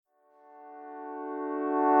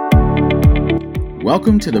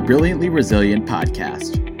Welcome to the Brilliantly Resilient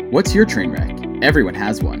podcast. What's your train wreck? Everyone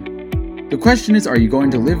has one. The question is, are you going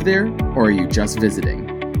to live there or are you just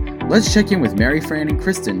visiting? Let's check in with Mary, Fran, and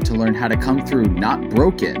Kristen to learn how to come through not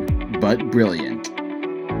broken, but brilliant.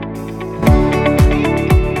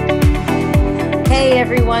 Hey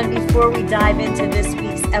everyone, before we dive into this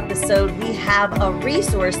week's episode, we have a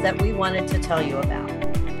resource that we wanted to tell you about.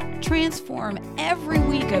 Transform every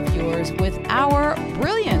week of yours with our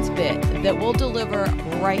Brilliance Bit that will deliver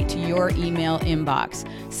right to your email inbox.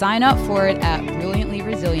 Sign up for it at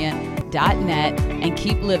brilliantlyresilient.net and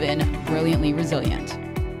keep living brilliantly resilient.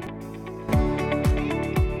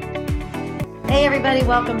 Hey everybody,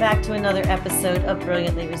 welcome back to another episode of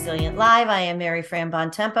Brilliantly Resilient Live. I am Mary Fran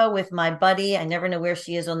Bontempo with my buddy, I never know where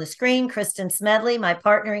she is on the screen, Kristen Smedley, my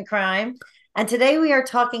partner in crime. And today we are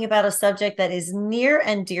talking about a subject that is near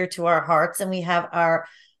and dear to our hearts. And we have our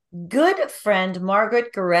good friend,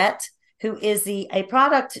 Margaret Guerrette, who is a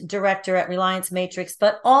product director at Reliance Matrix,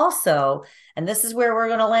 but also, and this is where we're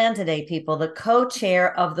going to land today, people, the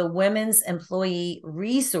co-chair of the Women's Employee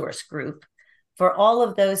Resource Group. For all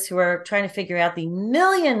of those who are trying to figure out the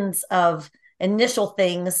millions of initial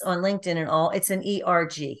things on LinkedIn and all, it's an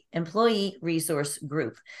ERG, Employee Resource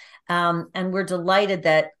Group. And we're delighted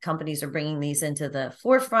that companies are bringing these into the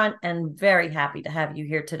forefront and very happy to have you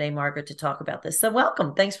here today, Margaret, to talk about this. So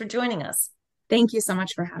welcome. Thanks for joining us. Thank you so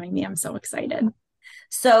much for having me. I'm so excited.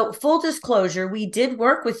 So full disclosure, we did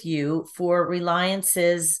work with you for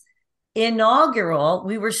Reliance's inaugural.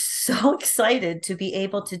 We were so excited to be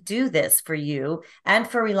able to do this for you and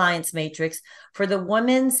for Reliance Matrix for the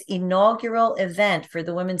women's inaugural event for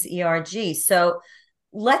the Women's ERG. So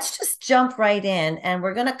let's just jump right in, and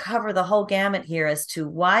we're going to cover the whole gamut here as to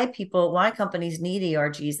why companies need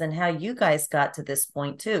ERGs and how you guys got to this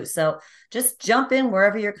point too. So just jump in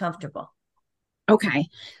wherever you're comfortable. Okay.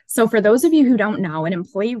 So for those of you who don't know, an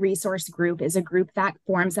employee resource group is a group that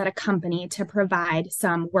forms at a company to provide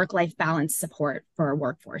some work-life balance support for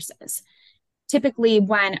workforces. Typically,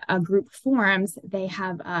 when a group forms, they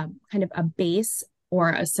have a kind of a base or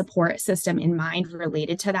a support system in mind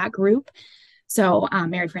related to that group. So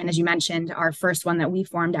Mary Fran, as you mentioned, our first one that we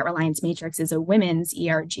formed at Reliance Matrix is a women's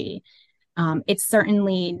ERG. It's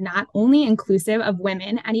certainly not only inclusive of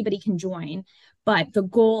women, anybody can join, but the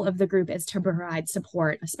goal of the group is to provide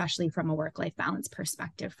support, especially from a work-life balance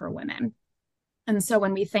perspective for women. And so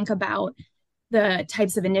when we think about the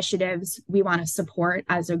types of initiatives we want to support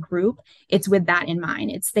as a group, it's with that in mind.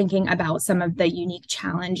 It's thinking about some of the unique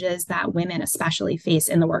challenges that women especially face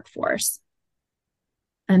in the workforce.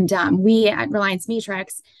 And we at Reliance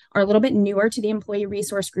Matrix are a little bit newer to the employee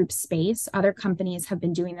resource group space. Other companies have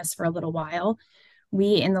been doing this for a little while.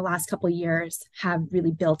 We, in the last couple of years, have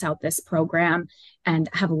really built out this program and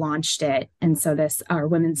have launched it. And so our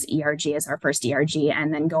women's ERG is our first ERG.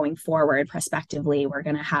 And then going forward, prospectively, we're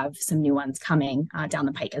going to have some new ones coming down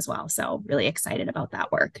the pike as well. So really excited about that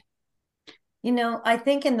work. You know, I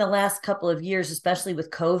think in the last couple of years, especially with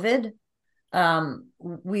COVID,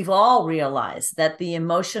 we've all realized that the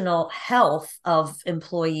emotional health of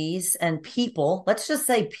employees and people, let's just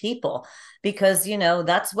say people, because, you know,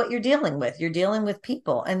 that's what you're dealing with. You're dealing with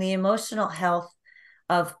people, and the emotional health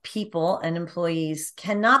of people and employees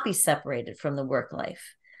cannot be separated from the work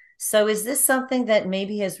life. So is this something that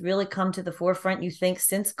maybe has really come to the forefront, you think,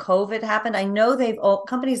 since COVID happened? I know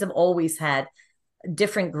companies have always had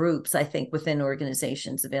different groups, I think, within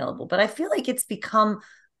organizations available, but I feel like it's become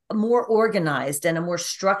more organized and a more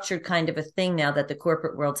structured kind of a thing now that the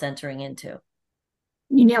corporate world's entering into.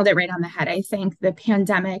 You nailed it right on the head. I think the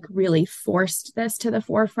pandemic really forced this to the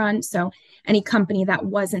forefront. So any company that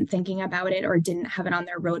wasn't thinking about it or didn't have it on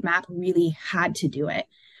their roadmap really had to do it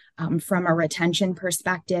from a retention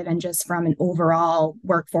perspective and just from an overall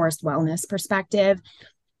workforce wellness perspective.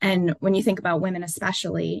 And when you think about women,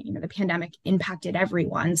 especially, you know, the pandemic impacted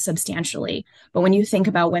everyone substantially. But when you think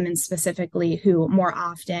about women specifically, who more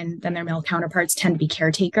often than their male counterparts tend to be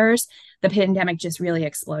caretakers, the pandemic just really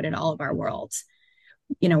exploded all of our worlds.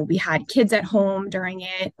 You know, we had kids at home during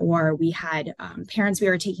it, or we had parents we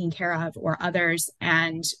were taking care of, or others,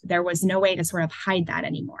 and there was no way to sort of hide that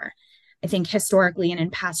anymore. I think historically and in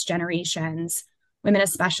past generations, women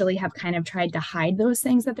especially have kind of tried to hide those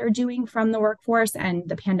things that they're doing from the workforce. And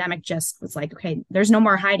the pandemic just was like, okay, there's no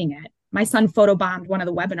more hiding it. My son photobombed one of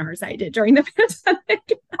the webinars I did during the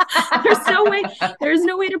pandemic. There's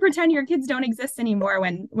no way to pretend your kids don't exist anymore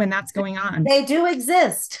when that's going on. They do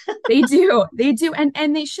exist. They do.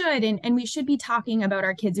 And they should. And we should be talking about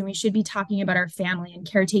our kids, and we should be talking about our family and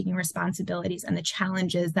caretaking responsibilities and the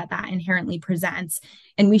challenges that inherently presents.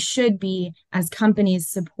 And we should be, as companies,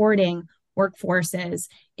 supporting workforces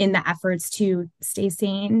in the efforts to stay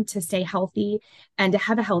sane, to stay healthy, and to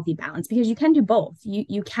have a healthy balance, because you can do both.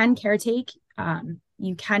 You can caretake,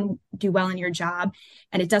 you can do well in your job,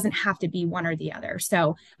 and it doesn't have to be one or the other.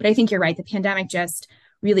 So, but I think you're right. The pandemic just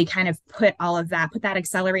really kind of put that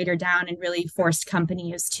accelerator down and really forced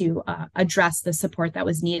companies to address the support that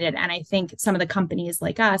was needed. And I think some of the companies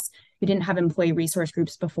like us who didn't have employee resource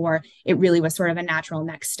groups before, it really was sort of a natural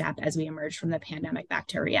next step as we emerged from the pandemic back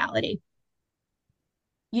to reality.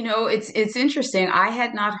 You know, it's interesting. I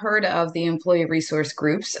had not heard of the employee resource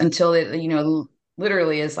groups until it,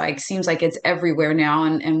 literally is like, seems like it's everywhere now.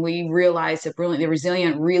 And we realized that Brilliantly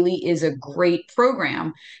Resilient really is a great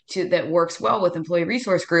program that works well with employee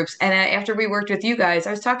resource groups. And after we worked with you guys,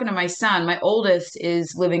 I was talking to my son. My oldest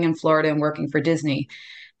is living in Florida and working for Disney.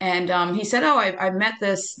 And he said, "Oh, I met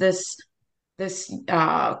this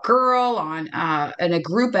girl on in a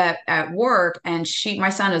group at work, and my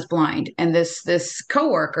son is blind, and this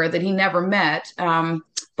coworker that he never met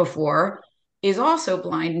before is also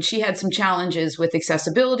blind, and she had some challenges with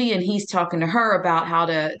accessibility, and he's talking to her about how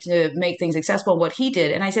to make things accessible, what he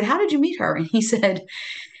did." And I said, "How did you meet her?" And he said,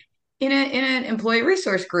 in an employee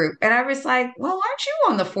resource group. And I was like, "Well, aren't you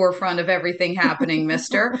on the forefront of everything happening,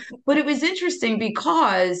 mister?" But it was interesting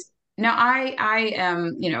because now I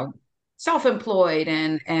am, self-employed,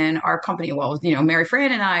 and our company, well, Mary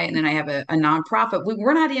Fran and I, and then I have a nonprofit.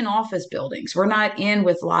 We're not in office buildings. We're not in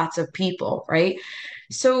with lots of people, right?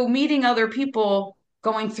 So meeting other people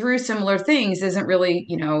going through similar things isn't really,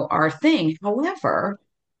 our thing. However,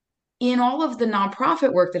 in all of the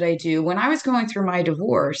nonprofit work that I do, when I was going through my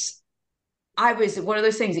divorce, I was one of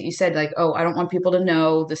those things that you said, like, "Oh, I don't want people to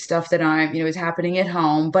know the stuff that is happening at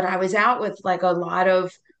home." But I was out with like a lot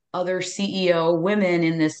of other CEO women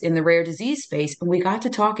in the rare disease space. And we got to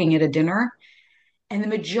talking at a dinner. And the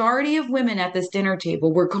majority of women at this dinner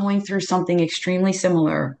table were going through something extremely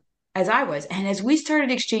similar as I was. And as we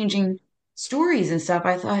started exchanging stories and stuff,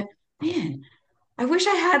 I thought, man, I wish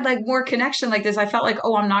I had like more connection like this. I felt like,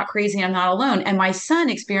 oh, I'm not crazy. I'm not alone. And my son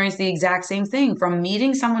experienced the exact same thing from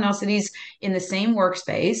meeting someone else that he's in the same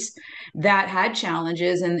workspace that had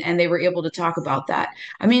challenges, and they were able to talk about that.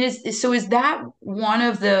 I mean, is that one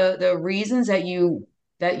of the reasons that you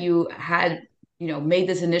had, made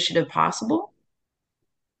this initiative possible?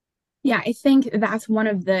 Yeah, I think that's one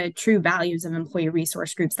of the true values of employee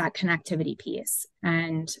resource groups, that connectivity piece.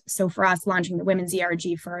 And so for us, launching the Women's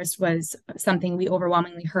ERG first was something we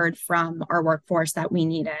overwhelmingly heard from our workforce that we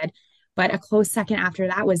needed. But a close second after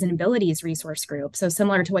that was an abilities resource group. So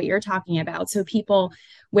similar to what you're talking about. So people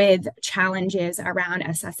with challenges around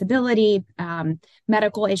accessibility,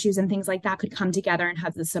 medical issues, and things like that could come together and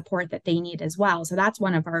have the support that they need as well. So that's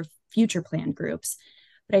one of our future planned groups.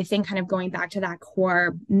 But I think kind of going back to that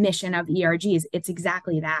core mission of ERGs, it's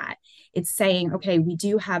exactly that. It's saying, okay, we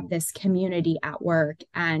do have this community at work,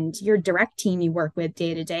 and your direct team you work with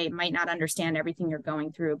day to day might not understand everything you're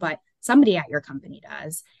going through, but somebody at your company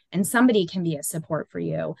does, and somebody can be a support for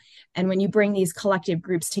you. And when you bring these collective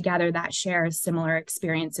groups together that share similar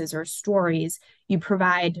experiences or stories, you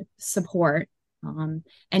provide support,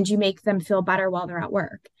 and you make them feel better while they're at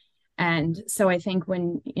work. And so I think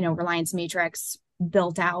when, Reliance Matrix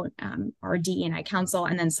built out our DE&I Council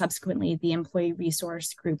and then subsequently the Employee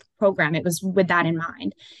Resource Group program, it was with that in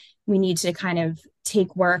mind. We need to kind of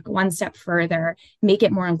take work one step further, make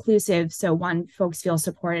it more inclusive. So one, folks feel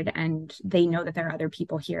supported and they know that there are other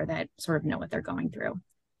people here that sort of know what they're going through.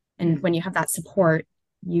 And when you have that support,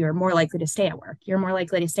 you're more likely to stay at work. You're more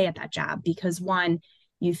likely to stay at that job because one,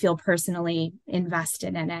 you feel personally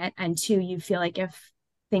invested in it. And two, you feel like if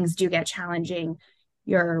things do get challenging,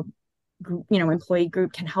 your employee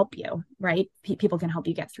group can help you, right? People can help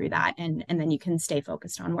you get through that, and then you can stay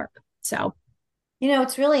focused on work. So,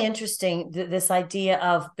 it's really interesting. This idea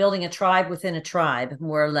of building a tribe within a tribe,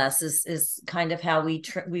 more or less, is kind of how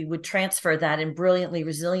we would transfer that in Brilliantly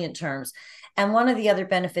Resilient terms. And one of the other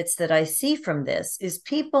benefits that I see from this is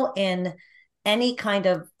people in any kind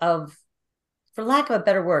of, for lack of a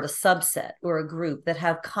better word, a subset or a group that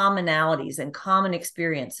have commonalities and common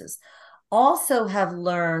experiences also have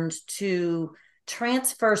learned to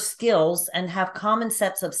transfer skills and have common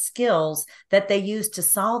sets of skills that they use to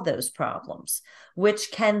solve those problems, which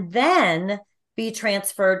can then be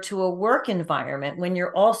transferred to a work environment when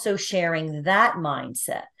you're also sharing that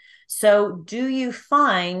mindset. So do you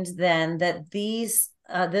find then that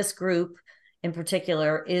this group in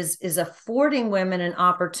particular is affording women an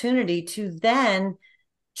opportunity to then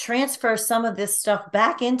transfer some of this stuff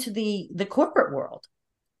back into the corporate world?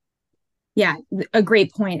 Yeah, a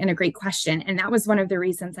great point and a great question. And that was one of the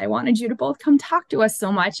reasons I wanted you to both come talk to us so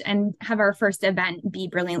much and have our first event be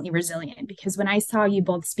Brilliantly Resilient. Because when I saw you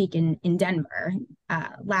both speak in Denver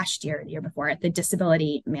last year, the year before, at the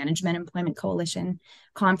Disability Management Employment Coalition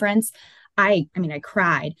conference, I mean, I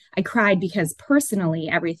cried. I cried because personally,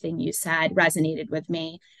 everything you said resonated with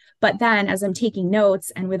me. But then as I'm taking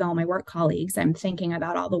notes and with all my work colleagues, I'm thinking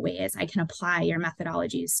about all the ways I can apply your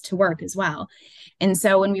methodologies to work as well. And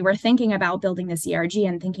so when we were thinking about building this ERG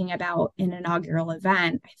and thinking about an inaugural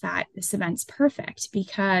event, I thought this event's perfect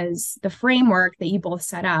because the framework that you both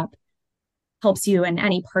set up helps you in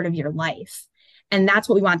any part of your life. And that's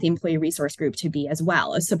what we want the employee resource group to be as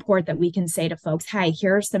well, a support that we can say to folks, hey,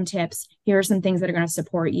 here are some tips, here are some things that are going to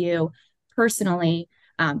support you personally,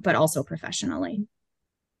 but also professionally.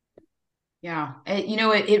 Yeah.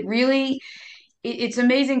 It really, it's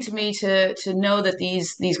amazing to me to know that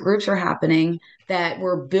these groups are happening, that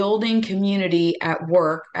we're building community at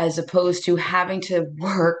work as opposed to having to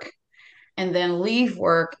work and then leave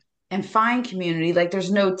work and find community. Like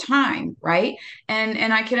there's no time, right?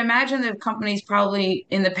 And I can imagine that companies probably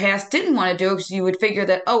in the past didn't want to do it because you would figure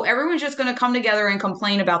that, oh, everyone's just going to come together and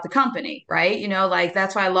complain about the company, right? Like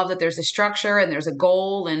that's why I love that there's a structure and there's a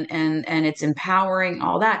goal and it's empowering,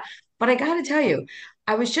 all that. But I got to tell you,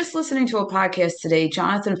 I was just listening to a podcast today.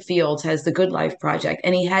 Jonathan Fields has the Good Life Project,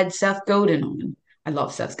 and he had Seth Godin on. I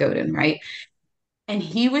love Seth Godin, right? And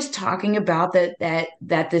he was talking about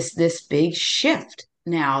this big shift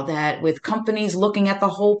now, that with companies looking at the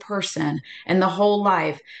whole person and the whole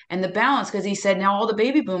life and the balance, because he said now all the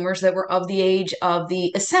baby boomers that were of the age of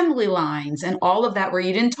the assembly lines and all of that, where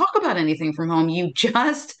you didn't talk about anything from home, you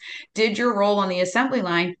just did your role on the assembly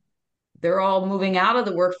line, they're all moving out of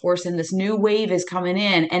the workforce and this new wave is coming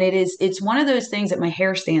in. And it's one of those things that my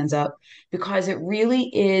hair stands up, because it really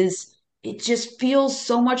is, it just feels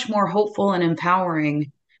so much more hopeful and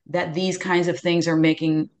empowering that these kinds of things are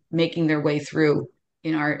making their way through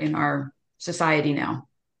in our society now.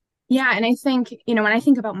 Yeah, and I think, when I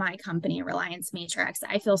think about my company, Reliance Matrix,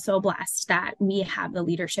 I feel so blessed that we have the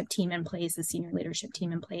leadership team in place, the senior leadership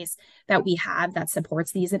team in place that we have that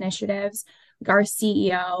supports these initiatives. Our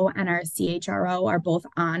CEO and our CHRO are both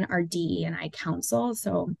on our DE&I council,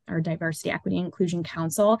 so our Diversity, Equity, Inclusion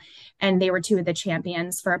Council, and they were two of the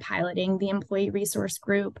champions for piloting the employee resource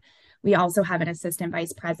group. We also have an assistant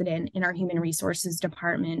vice president in our human resources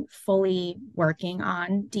department fully working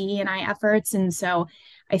on DE&I efforts. And so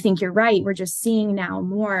I think you're right. We're just seeing now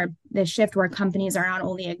more the shift where companies are not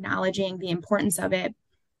only acknowledging the importance of it,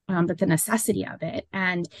 but the necessity of it.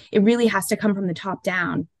 And it really has to come from the top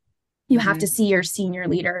down. You have to see your senior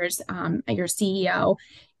leaders, your CEO,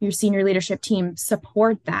 your senior leadership team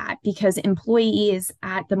support that, because employees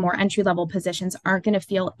at the more entry level positions aren't going to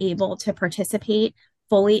feel able to participate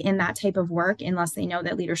fully in that type of work unless they know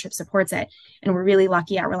that leadership supports it. And we're really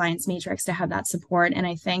lucky at Reliance Matrix to have that support. And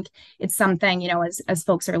I think it's something, as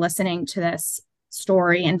folks are listening to this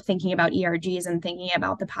story and thinking about ERGs and thinking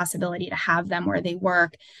about the possibility to have them where they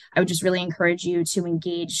work, I would just really encourage you to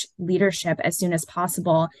engage leadership as soon as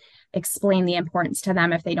possible, explain the importance to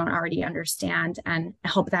them if they don't already understand, and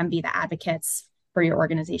help them be the advocates for your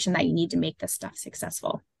organization that you need to make this stuff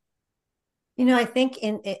successful. I think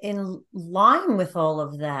in line with all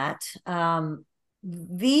of that,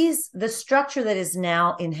 the structure that is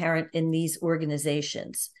now inherent in these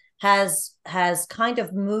organizations has kind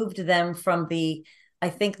of moved them from I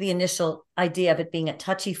think the initial idea of it being a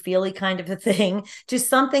touchy-feely kind of a thing to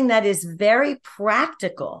something that is very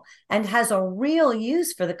practical and has a real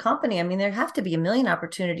use for the company. I mean, there have to be a million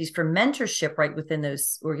opportunities for mentorship right within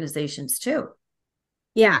those organizations too.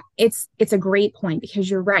 Yeah, it's a great point, because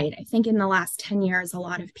you're right. I think in the last 10 years, a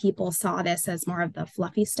lot of people saw this as more of the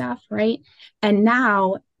fluffy stuff, right? And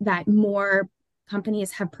now that more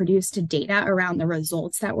companies have produced data around the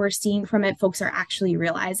results that we're seeing from it, folks are actually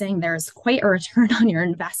realizing there's quite a return on your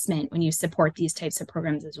investment when you support these types of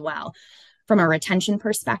programs as well. From a retention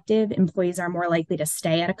perspective, employees are more likely to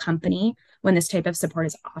stay at a company when this type of support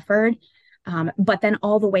is offered. But then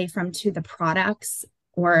all the way from to the products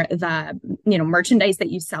or the merchandise that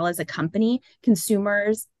you sell as a company,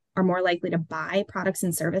 consumers are more likely to buy products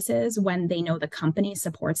and services when they know the company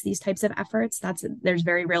supports these types of efforts. There's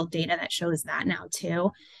very real data that shows that now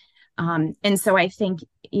too. And so I think,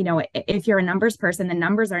 if you're a numbers person, the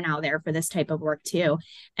numbers are now there for this type of work too.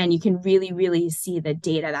 And you can really, really see the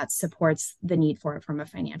data that supports the need for it from a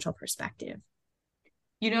financial perspective.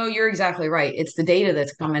 You're exactly right. It's the data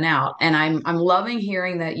that's coming out. And I'm loving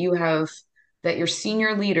hearing that that your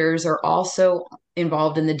senior leaders are also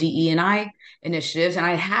involved in the DE&I initiatives. And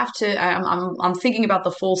I'm thinking about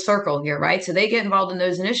the full circle here, right? So they get involved in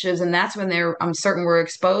those initiatives, and that's when I'm certain we're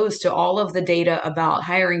exposed to all of the data about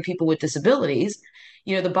hiring people with disabilities.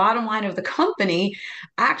 The bottom line of the company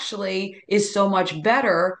actually is so much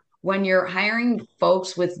better when you're hiring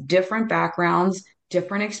folks with different backgrounds,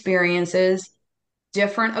 different experiences,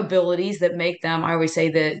 different abilities that make them, I always say,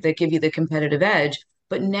 that give you the competitive edge.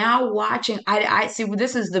 But now watching, I see,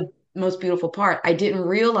 this is the most beautiful part. I didn't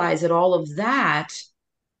realize that all of that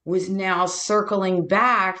was now circling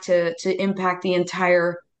back to impact the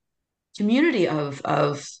entire community of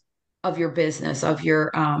your business, of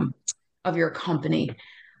your company.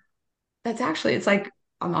 That's actually, it's like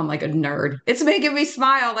I'm like a nerd. It's making me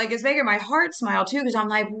smile. Like, it's making my heart smile too, because I'm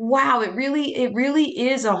like, wow, it really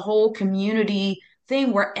is a whole community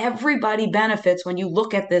thing where everybody benefits when you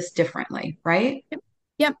look at this differently, right?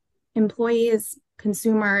 Yep. Employees,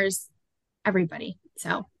 consumers, everybody.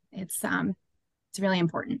 So it's really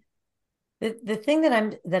important. The thing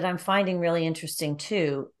that I'm finding really interesting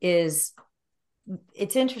too is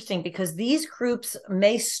it's interesting because these groups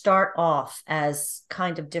may start off as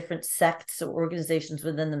kind of different sects or organizations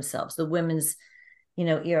within themselves. The women's,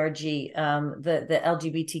 ERG, the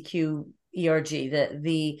LGBTQ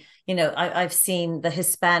ERG, I've seen the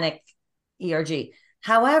Hispanic ERG.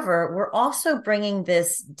 However, we're also bringing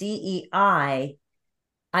this DEI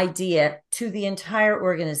idea to the entire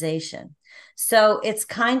organization. So it's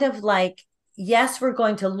kind of like, yes, we're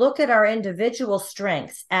going to look at our individual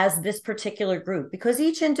strengths as this particular group, because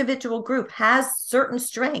each individual group has certain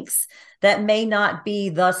strengths that may not be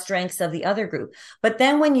the strengths of the other group. But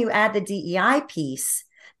then when you add the DEI piece,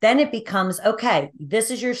 then it becomes, okay, this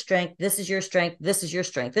is your strength, this is your strength, this is your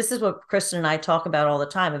strength. This is what Kristen and I talk about all the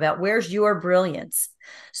time, about where's your brilliance.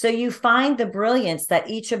 So you find the brilliance that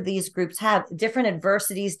each of these groups have, different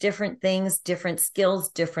adversities, different things, different skills,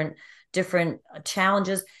 different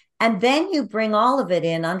challenges. And then you bring all of it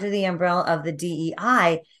in under the umbrella of the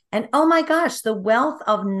DEI. And oh my gosh, the wealth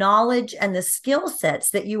of knowledge and the skill sets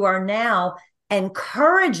that you are now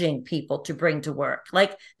encouraging people to bring to work.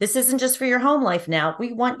 Like, this isn't just for your home life now.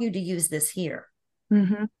 We want you to use this here.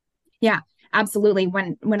 Mm-hmm. Yeah, absolutely.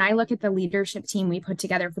 When I look at the leadership team we put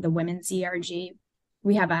together for the women's ERG,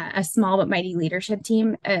 we have a small but mighty leadership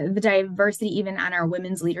team. The diversity even on our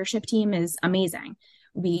women's leadership team is amazing.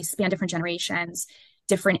 We span different generations,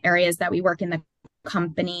 different areas that we work in the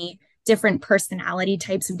company, different personality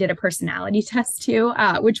types. We did a personality test too,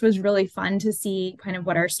 which was really fun to see kind of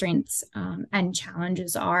what our strengths and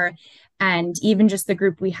challenges are. And even just the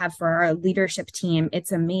group we have for our leadership team,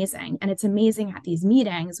 it's amazing. And it's amazing at these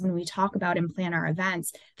meetings when we talk about and plan our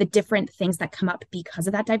events, the different things that come up because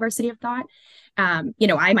of that diversity of thought. I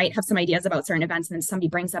might have some ideas about certain events, and then somebody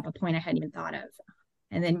brings up a point I hadn't even thought of.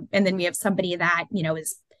 And then we have somebody that,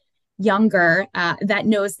 is younger, that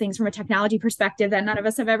knows things from a technology perspective that none of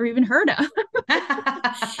us have ever even heard of.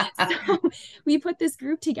 So we put this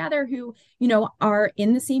group together who, are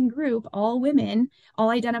in the same group, all women, all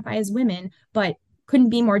identify as women, but couldn't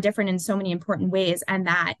be more different in so many important ways. And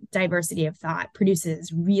that diversity of thought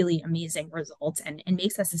produces really amazing results and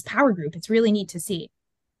makes us this power group. It's really neat to see.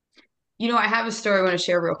 I have a story I want to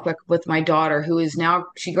share real quick with my daughter, who is now,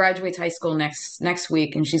 she graduates high school next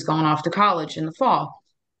week, and she's going off to college in the fall.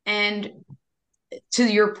 And to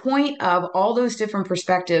your point of all those different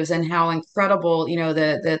perspectives and how incredible,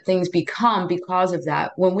 the things become because of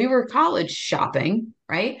that. When we were college shopping,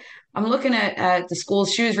 right? I'm looking at the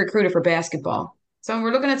schools. She was recruited for basketball. So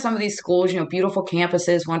we're looking at some of these schools, beautiful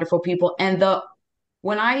campuses, wonderful people. And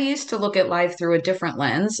when I used to look at life through a different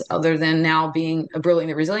lens, other than now being a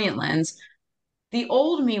brilliantly resilient lens, the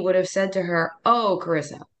old me would have said to her, "Oh,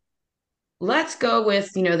 Carissa, let's go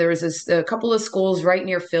with, there was a couple of schools right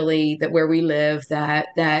near Philly where we live that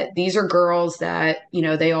these are girls that,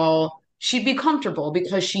 she'd be comfortable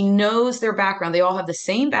because she knows their background. They all have the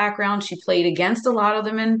same background. She played against a lot of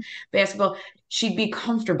them in basketball. She'd be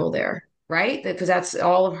comfortable there, right? Because that's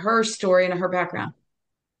all of her story and her background.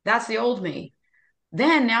 That's the old me.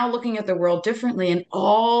 Then now looking at the world differently and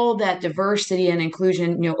all that diversity and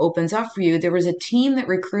inclusion, opens up for you. There was a team that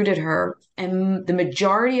recruited her, and the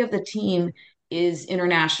majority of the team is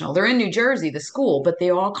international. They're in New Jersey, the school, but they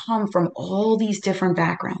all come from all these different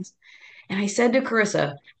backgrounds. And I said to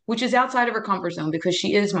Carissa, which is outside of her comfort zone because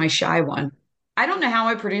she is my shy one. I don't know how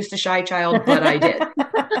I produced a shy child, but I did.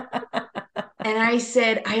 And I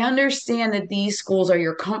said, I understand that these schools are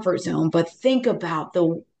your comfort zone, but think about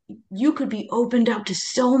you could be opened up to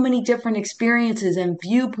so many different experiences and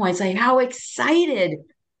viewpoints. Like, how excited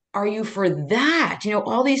are you for that?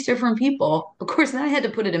 All these different people. Of course, then I had to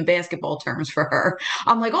put it in basketball terms for her.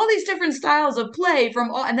 I'm like, all these different styles of play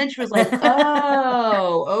from all, and then she was like,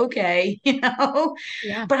 oh, okay,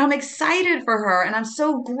 Yeah. But I'm excited for her, and I'm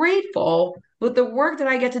so grateful with the work that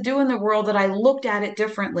I get to do in the world that I looked at it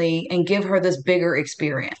differently and give her this bigger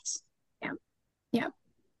experience. Yeah. Yeah. That's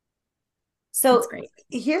So great.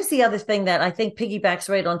 here's the other thing that I think piggybacks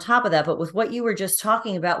right on top of that, but with what you were just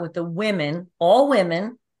talking about with the women, all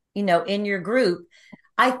women, in your group,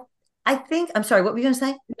 I I think, I'm sorry, what were you going to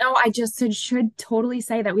say? No, I just should totally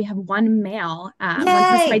say that we have one male, one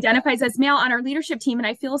person who Yay. identifies as male on our leadership team, and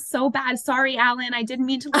I feel so bad. Sorry, Alan. I didn't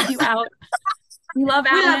mean to leave you out. We love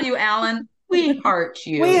We love Alan. you, Alan. We heart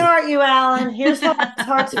We you. heart you, Alan. Here's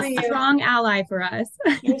hearts A for you. strong ally for us.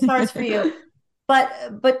 Here's hearts for you.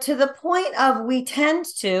 But to the point of, we tend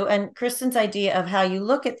to, and Kristen's idea of how you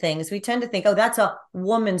look at things, we tend to think, oh, that's a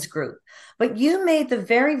woman's group. But you made the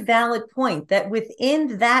very valid point that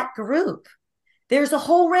within that group, there's a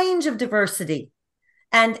whole range of diversity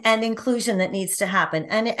and inclusion that needs to happen.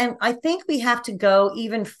 And I think we have to go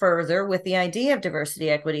even further with the idea of diversity,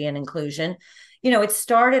 equity, and inclusion. It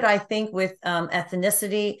started, I think, with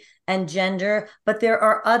ethnicity and gender, but there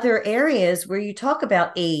are other areas where you talk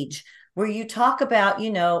about age, where you talk about,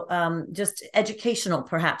 just educational,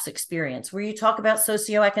 perhaps, experience, where you talk about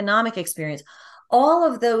socioeconomic experience. All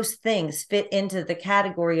of those things fit into the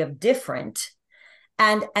category of different.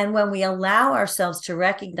 And when we allow ourselves to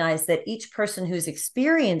recognize that each person who's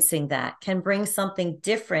experiencing that can bring something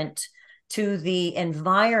different to the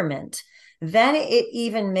environment, then it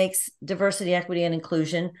even makes diversity, equity, and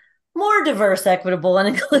inclusion more diverse, equitable, and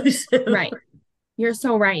inclusive. Right. You're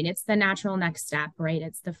so right. It's the natural next step, right?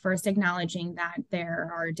 It's the first acknowledging that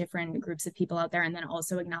there are different groups of people out there, and then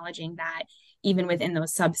also acknowledging that even within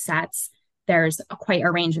those subsets, there's quite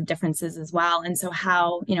a range of differences as well. And so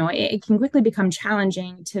how, it can quickly become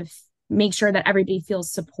challenging to make sure that everybody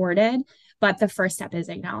feels supported. But the first step is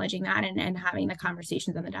acknowledging that and having the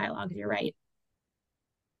conversations and the dialogue. You're right.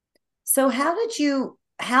 So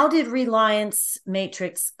how did Reliance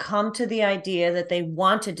Matrix come to the idea that they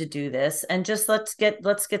wanted to do this? And just let's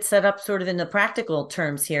get set up sort of in the practical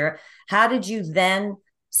terms here. How did you then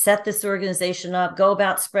set this organization up, go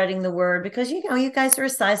about spreading the word? Because, you guys are a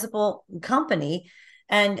sizable company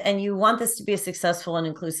and you want this to be a successful and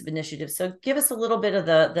inclusive initiative. So give us a little bit of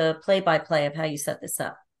the play-by-play of how you set this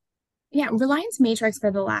up. Yeah, Reliance Matrix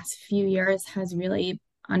for the last few years has really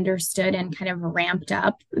understood and kind of ramped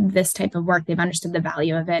up this type of work. They've understood the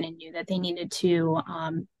value of it and knew that they needed to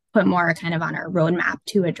put more kind of on our roadmap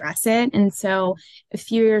to address it. And so a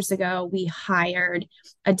few years ago, we hired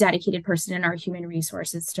a dedicated person in our human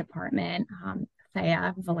resources department,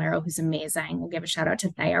 Thea Valero, who's amazing. We'll give a shout out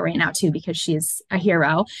to Thea right now too, because she's a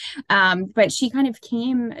hero. But she kind of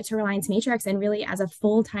came to Reliance Matrix and really as a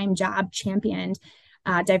full-time job championed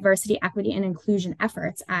diversity, equity, and inclusion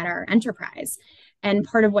efforts at our enterprise. And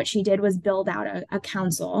part of what she did was build out a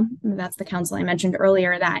council. That's the council I mentioned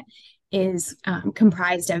earlier that is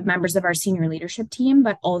comprised of members of our senior leadership team,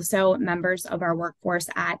 but also members of our workforce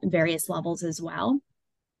at various levels as well.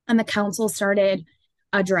 And the council started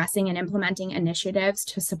addressing and implementing initiatives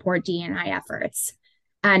to support D&I efforts.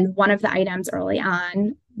 And one of the items early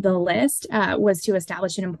on the list was to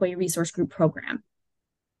establish an employee resource group program.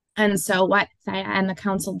 And so what Thea and the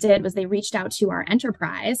council did was they reached out to our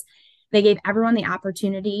enterprise. They gave everyone the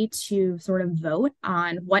opportunity to sort of vote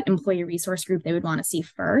on what employee resource group they would want to see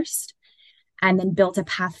first, and then built a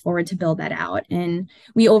path forward to build that out. And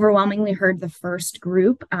we overwhelmingly heard the first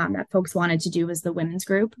group that folks wanted to do was the women's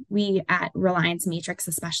group. We at Reliance Matrix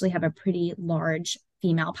especially have a pretty large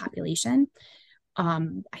female population.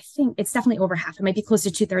 I think it's definitely over half. It might be close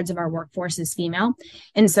to 2/3 of our workforce is female.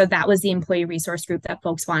 And so that was the employee resource group that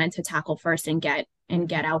folks wanted to tackle first and get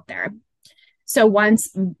out there. So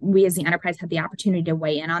once we as the enterprise had the opportunity to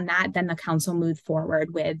weigh in on that, then the council moved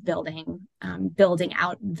forward with building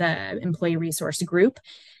out the employee resource group.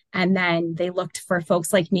 And then they looked for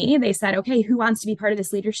folks like me. They said, okay, who wants to be part of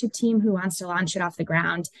this leadership team? Who wants to launch it off the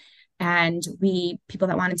ground? And people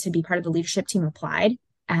that wanted to be part of the leadership team applied,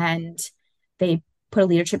 and they put a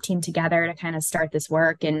leadership team together to kind of start this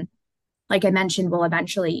work. And like I mentioned, we'll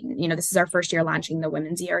eventually, this is our first year launching the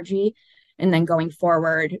women's ERG. And then going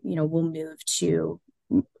forward, we'll move to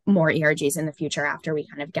more ERGs in the future after we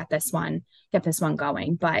kind of get this one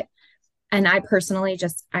going. And I personally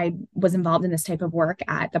I was involved in this type of work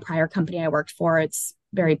at the prior company I worked for. It's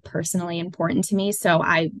very personally important to me. So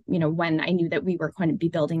when I knew that we were going to be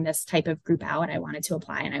building this type of group out, I wanted to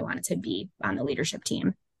apply and I wanted to be on the leadership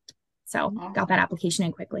team. So got that application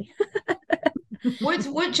in quickly.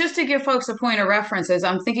 What just to give folks a point of reference, as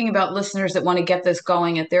I'm thinking about listeners that want to get this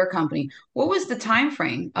going at their company, what was the time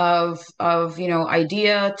frame of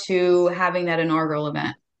idea to having that inaugural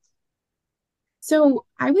event? So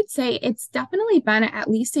I would say it's definitely been at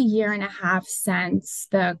least a year and a half since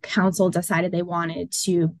the council decided they wanted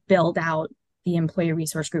to build out the employee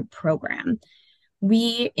resource group program.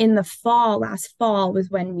 We, in the fall, last fall, was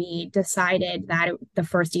when we decided that the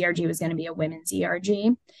first ERG was going to be a women's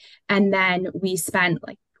ERG. And then we spent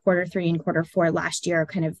like Q3 and Q4 last year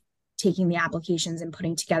kind of taking the applications and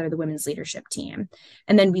putting together the women's leadership team.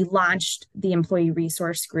 And then we launched the employee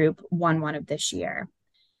resource group 1/1 of this year.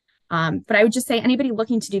 But I would just say anybody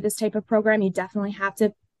looking to do this type of program, you definitely have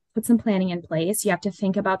to put some planning in place. You have to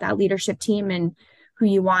think about that leadership team and who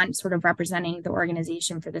you want sort of representing the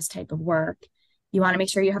organization for this type of work. You want to make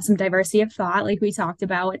sure you have some diversity of thought, like we talked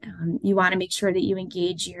about. You want to make sure that you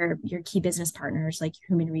engage your key business partners, like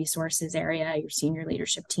your human resources area, your senior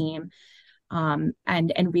leadership team,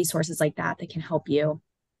 and resources like that can help you.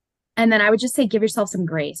 And then I would just say give yourself some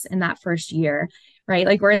grace in that first year, right?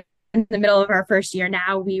 Like we're in the middle of our first year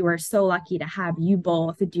now. We were so lucky to have you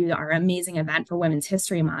both do our amazing event for Women's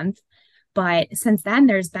History Month. But since then,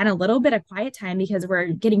 there's been a little bit of quiet time because we're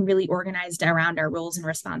getting really organized around our roles and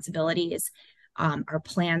responsibilities, our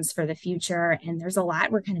plans for the future. And there's a lot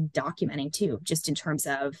we're kind of documenting too, just in terms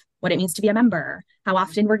of what it means to be a member, how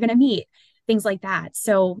often we're going to meet, things like that.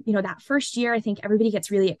 So, that first year, I think everybody gets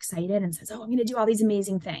really excited and says, oh, I'm going to do all these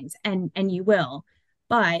amazing things. And you will.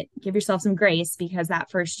 But give yourself some grace because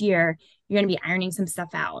that first year, you're going to be ironing some stuff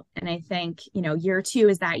out. And I think, year 2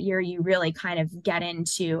 is that year you really kind of get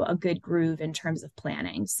into a good groove in terms of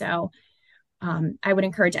planning. So I would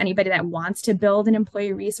encourage anybody that wants to build an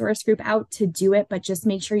employee resource group out to do it, but just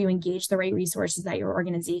make sure you engage the right resources at your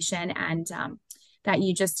organization and that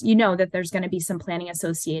you know that there's going to be some planning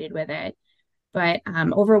associated with it. But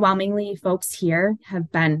overwhelmingly, folks here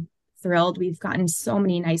have been thrilled. We've gotten so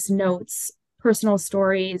many nice notes, personal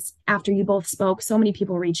stories. After you both spoke, so many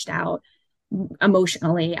people reached out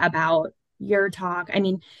emotionally about your talk. I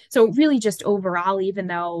mean, so really just overall, even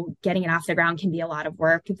though getting it off the ground can be a lot of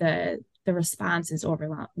work, the response is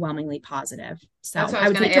overwhelmingly positive. So that's what I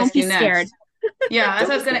would say don't be scared. Yeah, that's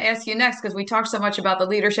what I was going to ask you next, because we talked so much about the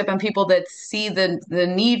leadership and people that see the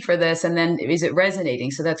need for this, and then is it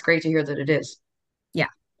resonating? So that's great to hear that it is. Yeah,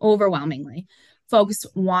 overwhelmingly. Folks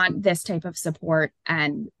want this type of support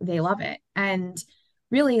and they love it. And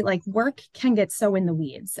really, like, work can get so in the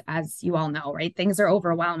weeds, as you all know, right? Things are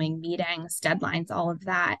overwhelming, meetings, deadlines, all of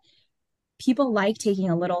that. People like taking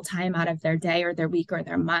a little time out of their day or their week or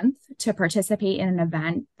their month to participate in an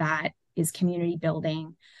event that is community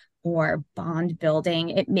building or bond building.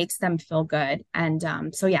 It makes them feel good.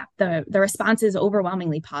 And so, yeah, the response is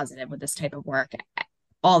overwhelmingly positive with this type of work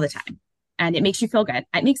all the time. And it makes you feel good.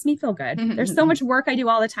 It makes me feel good. There's so much work I do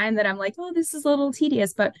all the time that I'm like, oh, this is a little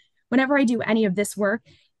tedious. But whenever I do any of this work,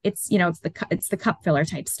 it's the cup filler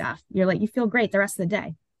type stuff. You're like, you feel great the rest of the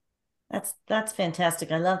day. That's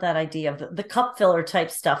fantastic. I love that idea of the cup filler type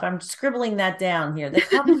stuff. I'm scribbling that down here, the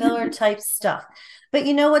cup filler type stuff. But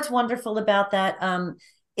you know what's wonderful about that?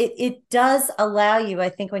 It does allow you, I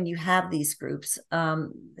think, when you have these groups,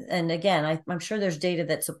 and again, I'm sure there's data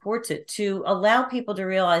that supports it, to allow people to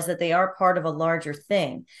realize that they are part of a larger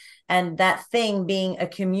thing. And that thing being a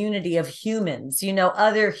community of humans,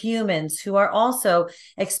 other humans who are also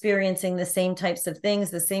experiencing the same types of things,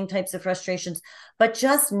 the same types of frustrations. But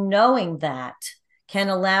just knowing that can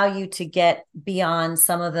allow you to get beyond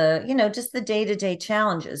some of the, just the day-to-day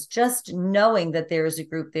challenges, just knowing that there is a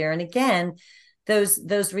group there. And again,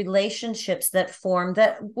 those relationships that form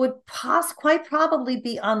that would quite probably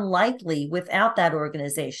be unlikely without that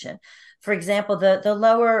organization. For example,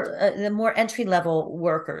 the more entry level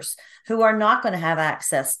workers who are not going to have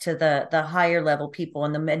access to the higher level people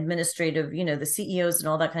and the administrative, the CEOs and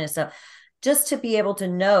all that kind of stuff. Just to be able to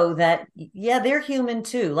know that, yeah, they're human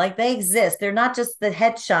too. Like, they exist. They're not just the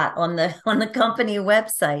headshot on the company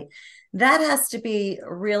website. That has to be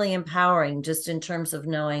really empowering, just in terms of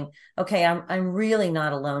knowing, okay, I'm really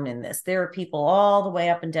not alone in this. There are people all the way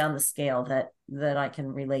up and down the scale that I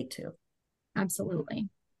can relate to. Absolutely.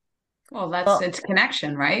 Well, it's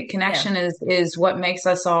connection, right? Connection is what makes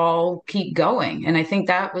us all keep going. And I think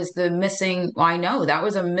that was I know that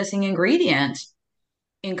was a missing ingredient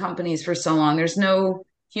in companies for so long. There's no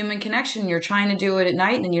human connection. You're trying to do it at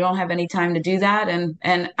night and you don't have any time to do that.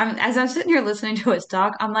 And as I'm sitting here listening to us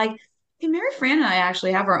talk, I'm like, hey, Mary Fran and I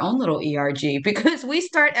actually have our own little ERG, because we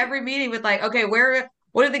start every meeting with like, okay,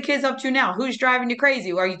 what are the kids up to now? Who's driving you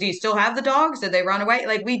crazy? Do you still have the dogs? Did they run away?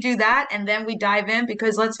 Like, we do that. And then we dive in,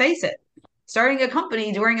 because let's face it, starting a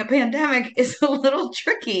company during a pandemic is a little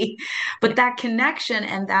tricky. But that connection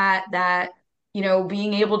and that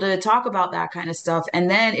being able to talk about that kind of stuff, and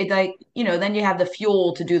then then you have the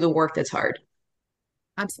fuel to do the work that's hard.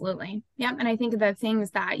 Absolutely. Yeah. And I think the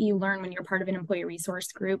things that you learn when you're part of an employee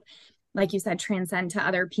resource group, like you said, transcend to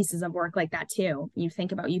other pieces of work like that too. You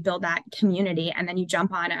think about, you build that community, and then you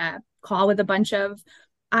jump on a call with a bunch of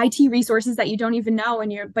IT resources that you don't even know,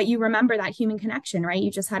 but you remember that human connection, right? You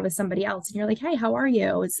just had with somebody else, and you're like, hey, how are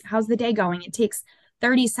you? How's the day going? It takes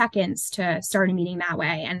 30 seconds to start a meeting that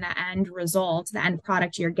way, and the end result, the end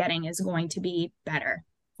product you're getting is going to be better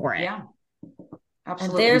for it. Yeah.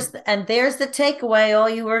 Absolutely. And there's the takeaway, all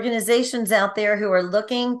you organizations out there who are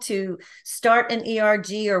looking to start an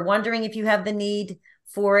ERG or wondering if you have the need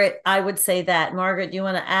for it. I would say that. Margaret, you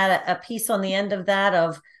want to add a piece on the end of that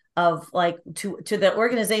of like to the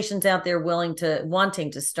organizations out there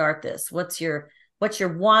wanting to start this? What's your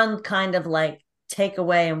one kind of like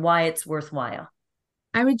takeaway and why it's worthwhile?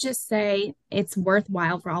 I would just say it's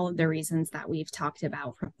worthwhile for all of the reasons that we've talked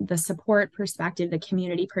about, from the support perspective, the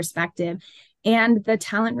community perspective, and the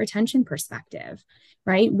talent retention perspective,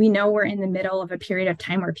 right? We know we're in the middle of a period of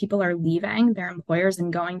time where people are leaving their employers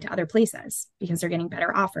and going to other places because they're getting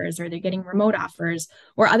better offers, or they're getting remote offers,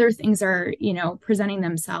 or other things are, presenting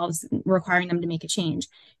themselves, requiring them to make a change.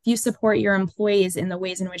 If you support your employees in the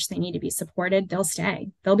ways in which they need to be supported, they'll stay.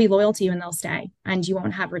 They'll be loyal to you and they'll stay, and you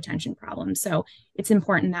won't have retention problems. So it's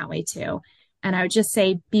important that way too. And I would just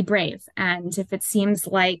say, be brave. And if it seems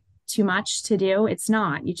like too much to do, it's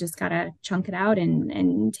not. You just got to chunk it out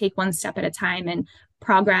and take one step at a time, and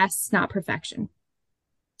progress, not perfection.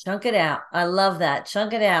 Chunk it out. I love that.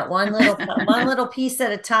 Chunk it out. One little piece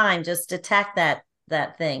at a time. Just attack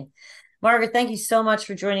that thing. Margaret, thank you so much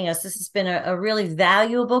for joining us. This has been a really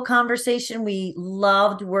valuable conversation. We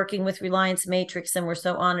loved working with Reliance Matrix, and we're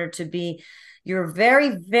so honored to be your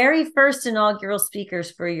very, very first inaugural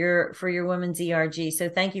speakers for your Women's ERG. So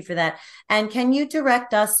thank you for that. And can you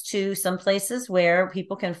direct us to some places where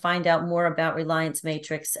people can find out more about Reliance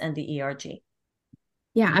Matrix and the ERG?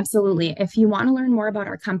 Yeah, absolutely. If you want to learn more about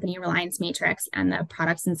our company, Reliance Matrix, and the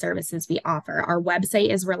products and services we offer, our website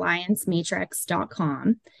is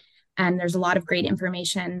reliancematrix.com. And there's a lot of great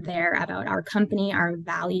information there about our company, our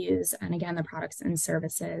values, and again, the products and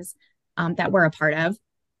services that we're a part of.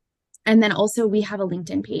 And then also we have a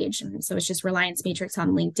LinkedIn page. So it's just Reliance Matrix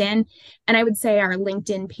on LinkedIn. And I would say our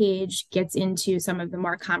LinkedIn page gets into some of the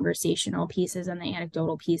more conversational pieces and the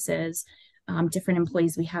anecdotal pieces. Different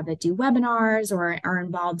employees we have that do webinars or are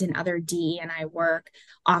involved in other DE&I work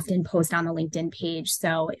often post on the LinkedIn page.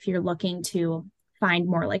 So if you're looking to find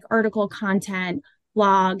more like article content,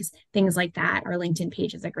 blogs, things like that, our LinkedIn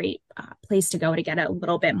page is a great place to go to get a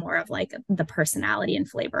little bit more of like the personality and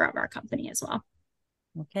flavor of our company as well.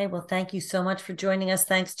 Okay, well, thank you so much for joining us.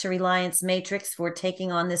 Thanks to Reliance Matrix for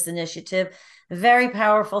taking on this initiative. Very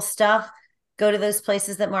powerful stuff. Go to those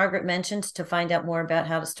places that Margaret mentioned to find out more about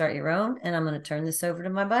how to start your own. And I'm going to turn this over to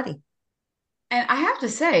my buddy. And I have to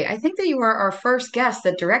say, I think that you are our first guest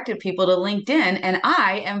that directed people to LinkedIn. And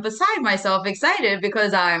I am beside myself excited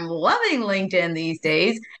because I'm loving LinkedIn these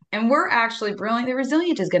days. And we're actually Brilliantly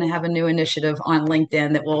Resilient is going to have a new initiative on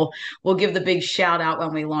LinkedIn that we'll give the big shout out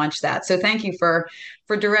when we launch that. So thank you for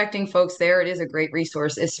directing folks there. It is a great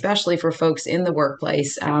resource, especially for folks in the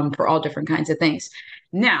workplace for all different kinds of things.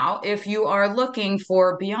 Now, if you are looking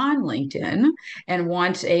for beyond LinkedIn and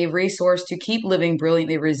want a resource to keep living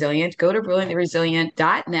brilliantly resilient, go to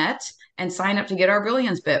brilliantlyresilient.net and sign up to get our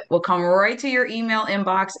Brilliance Bit. We'll come right to your email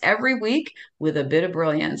inbox every week with a bit of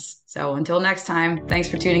brilliance. So until next time, thanks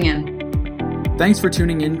for tuning in. Thanks for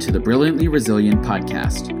tuning in to the Brilliantly Resilient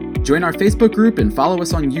podcast. Join our Facebook group and follow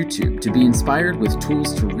us on YouTube to be inspired with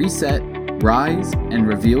tools to reset, rise, and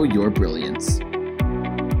reveal your brilliance.